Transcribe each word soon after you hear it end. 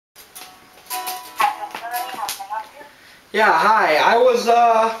Yeah, hi. I was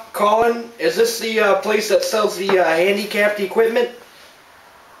calling. Is this the place that sells the handicapped equipment?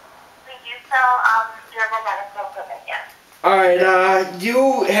 We do sell durable medical equipment, yes. Alright, do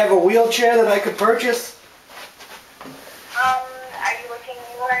you have a wheelchair that I could purchase? Are you looking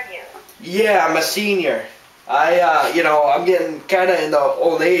new or used? Yeah, I'm a senior. I'm getting kind of in the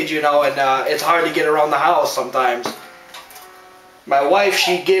old age, and it's hard to get around the house sometimes. My wife,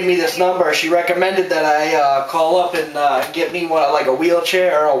 she gave me this number. She recommended that I call up and get me one, like a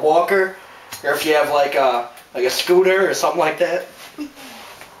wheelchair or a walker, or if you have like a scooter or something like that. We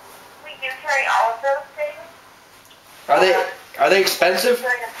do carry all of those things. Are they expensive?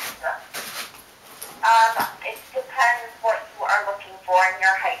 It depends what you are looking for and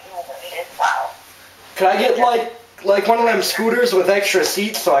your height and weight as well. Could I get like one of them scooters with extra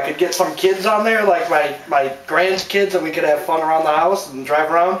seats so I could get some kids on there, like my grandkids, and we could have fun around the house and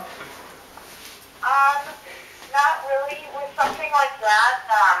drive around? Not really. With something like that,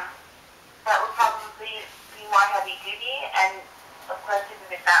 that would probably be more heavy duty, and of course we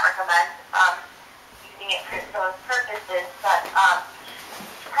would not recommend using it for those purposes, but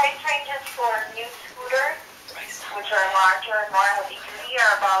price ranges for new scooters, which are larger and more heavy duty,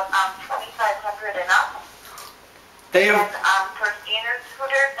 are about $2,500 and up. They have... And for standard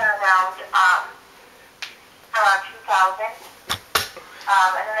scooters, they're around 2,000.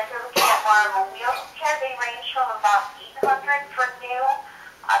 And then if you're looking at more of a wheelchair, they range from about $800 for new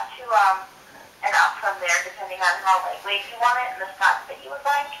up to and up from there, depending on how lightweight you want it and the stock that you would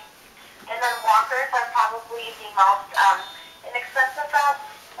like. And then walkers are probably the most inexpensive route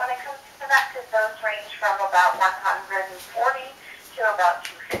when it comes to that, because those range from about $140 to about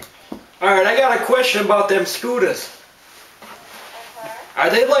 $250. Alright, I got a question about them scooters. Are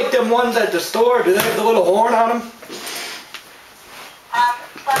they like them ones at the store? Do they have the little horn on them?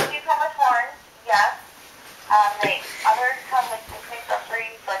 Some do come with horns, yes. Others come with different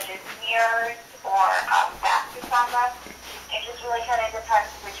accessories such as mirrors or baskets on them. It just really kind of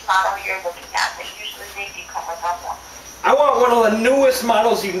depends which model you're looking at, but usually they do come with one. I want one of the newest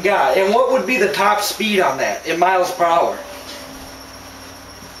models you got. And what would be the top speed on that in miles per hour?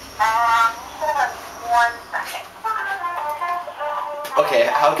 Hold on 1 second. Okay,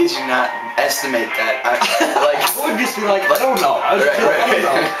 how could you not estimate that? I would just be like, I don't know. I don't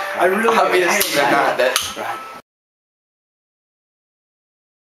know. I really obviously not. That.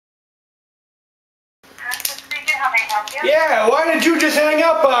 Speaking, how may I help you? Yeah, why did you just hang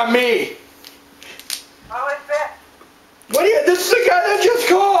up on me? Who is this? This is the guy that just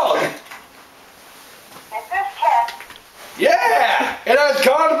called. Is this Ken? Yeah, and I was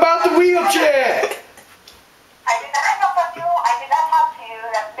calling about the wheelchair. I did not hang up on you. I did not talk to you.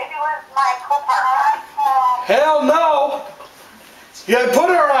 That maybe was my co-partner. Hell no. Yeah, put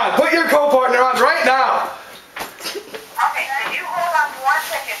her on. Put your co-partner on right now. Okay, can you hold on 1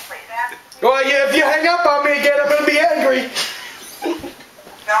 second, please? Well, yeah, if you hang up on me again, I'm going to be angry.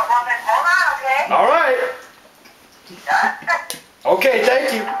 No, woman, hold on, okay? All right. Okay,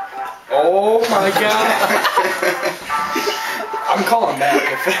 thank you. Oh my God. I'm calling back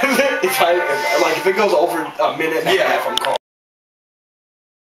if it goes over a minute and a half, I'm calling.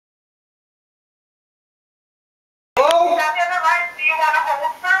 Hello? Do you want to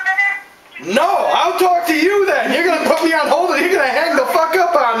hold for a minute? No, I'll talk to you then. You're gonna put me on hold and you're gonna hang the fuck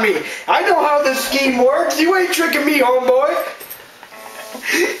up on me. I know how this scheme works. You ain't tricking me, homeboy.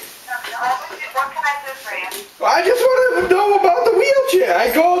 What can I do for you? I just wanted to know about the wheelchair.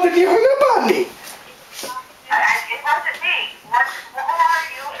 I called and you hung up on me. It wasn't me. Who are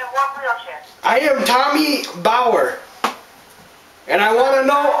you and what wheelchair? I am Tommy Bauer. And I want to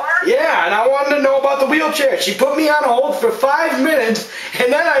know, and I wanted to know about the wheelchair. She put me on hold for 5 minutes,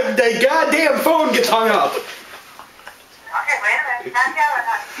 and then the goddamn phone gets hung up. Okay, wait a minute. Not yelling,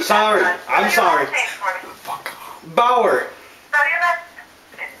 honey. Sorry, I'm sorry. Fuck. Bauer. So you're not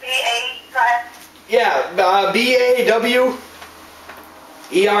B-A, go ahead. Yeah, B-A-W-E-R-S.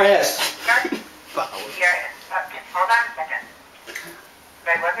 Okay, hold on a second.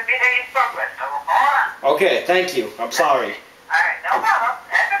 That wasn't me that you spoke with, so hold on. Okay, thank you. I'm sorry. Alright, no problem.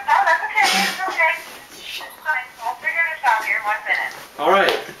 That's okay. It's okay. It's fine. We'll figure this out here in 1 minute.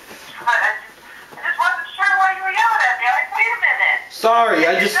 Alright. I just wasn't sure why you were yelling at me. Wait a minute. Sorry,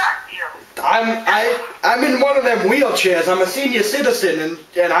 I'm in one of them wheelchairs. I'm a senior citizen,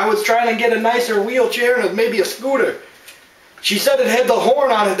 and I was trying to get a nicer wheelchair and maybe a scooter. She said it had the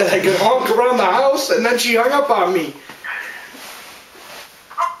horn on it that I could honk around the house, and then she hung up on me.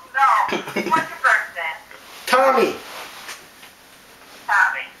 Oh, no. What's your first name? Tommy.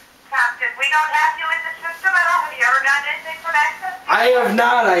 Tommy. Tom, we don't have you in the system at all, have you ever done anything from access? I have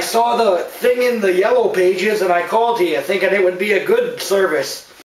not. I saw the thing in the yellow pages and I called here thinking it would be a good service.